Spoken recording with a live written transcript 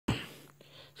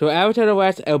So Avatar The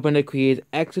Last Airbender creators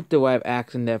exit the live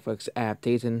action Netflix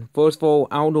adaptation. First of all,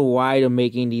 I don't know why they're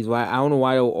making these. I don't know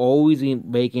why they're always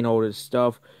making all this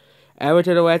stuff.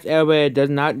 Avatar The Last Airbender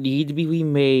does not need to be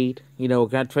remade. They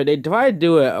tried to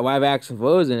do a live action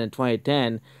version in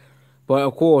 2010, but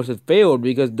of course it failed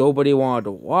because nobody wanted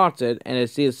to watch it, and it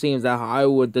seems that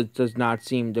Hollywood does not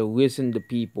seem to listen to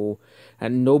people,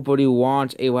 and nobody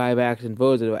wants a live action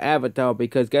version of Avatar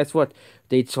because guess what?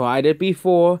 They tried it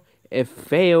before, it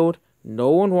failed,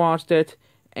 no one watched it,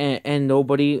 and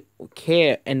nobody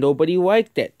cared, and nobody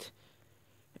liked it.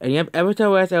 And yep, Avatar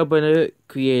Last Airbender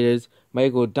creators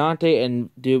Michael Dante and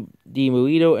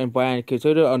DiMarino and Brian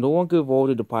Casoda are no longer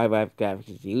involved in the live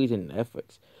action series in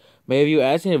Netflix. Many of you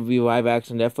asking to view live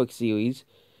action Netflix series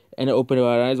and open it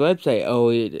on his website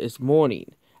early this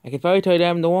morning. I can finally tell you that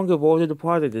I'm no longer involved in the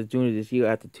project that's June of this year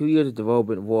after 2 years of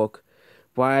development work.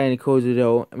 Brian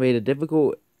Casoda made a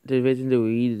difficult decision to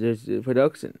lead this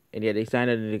production, and yet they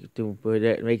signed on to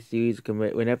make series when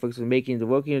Netflix was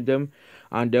working with them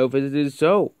on their visitors.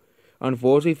 So,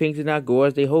 unfortunately, things did not go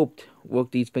as they hoped.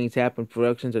 Look, these things happen.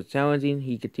 Productions are challenging.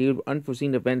 He continued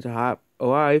unforeseen events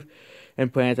arrive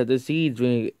and plants at the seeds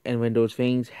when those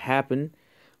things happen.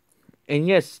 And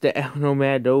yes, the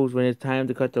nomad knows when it's time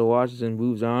to cut the losses and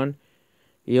moves on.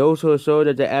 He also showed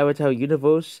that the Avatar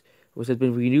universe, which has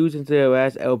been renewed since The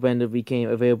Last Airbender became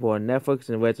available on Netflix,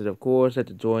 and Western, of course, had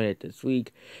to join it this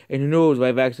week. And who knows,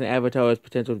 live action Avatar has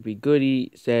potential to be good,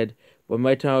 he said, but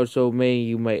might turn out so many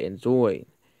you might enjoy.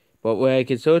 But what I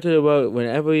consulted about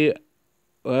whatever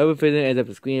vision ends up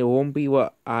the screen, it won't be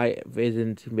what I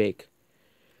vision to make.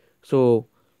 So,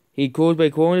 he quotes by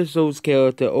quoting the soul's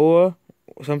character, or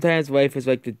sometimes life is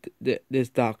like this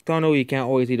dark tunnel, you can't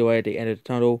always see the light at the end of the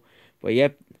tunnel. But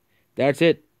yep, that's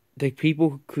it. The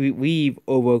people leave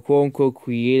over quote-unquote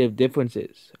creative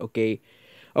differences, okay?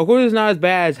 Of course, it's not as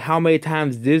bad as how many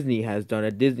times Disney has done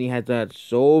it. Disney has done it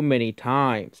so many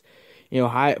times.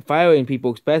 Firing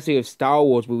people, especially with Star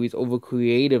Wars movies, over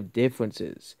creative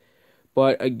differences.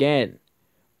 But again,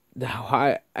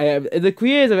 the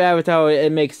creators of Avatar,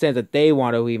 it makes sense that they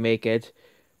want to remake it.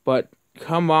 But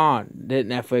come on,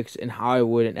 Netflix and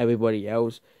Hollywood and everybody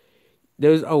else.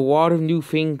 There's a lot of new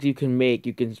things you can make.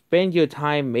 You can spend your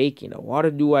time making a lot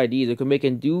of new ideas. You can make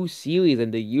a new series in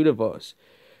the universe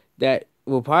that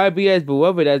will probably be as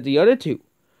beloved as the other two.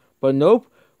 But nope,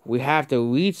 we have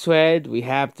to retread. We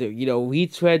have to,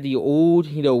 retread the old,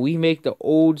 remake the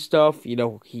old stuff.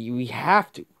 We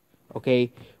have to,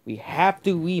 okay? We have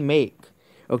to remake.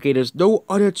 Okay, there's no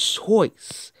other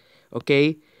choice,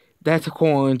 okay? That's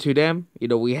according to them.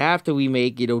 We have to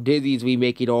remake. Disney's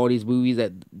remaking all these movies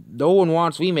that no one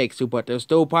wants remakes to, but they'll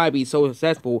still probably be so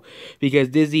successful because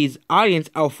Disney's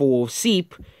audience are full of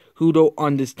sheep who don't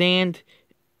understand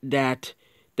that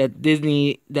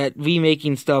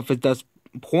remaking stuff is just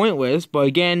pointless. But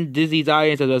again, Disney's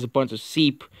audience are just a bunch of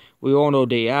sheep. We all know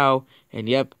they are. And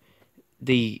yep,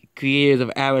 the creators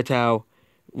of Avatar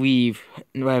leave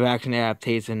live action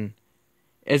adaptation.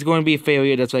 It's going to be a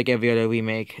failure just like every other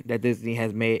remake that Disney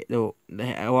has made.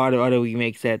 A lot of other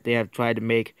remakes that they have tried to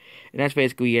make. And that's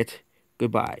basically it.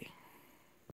 Goodbye.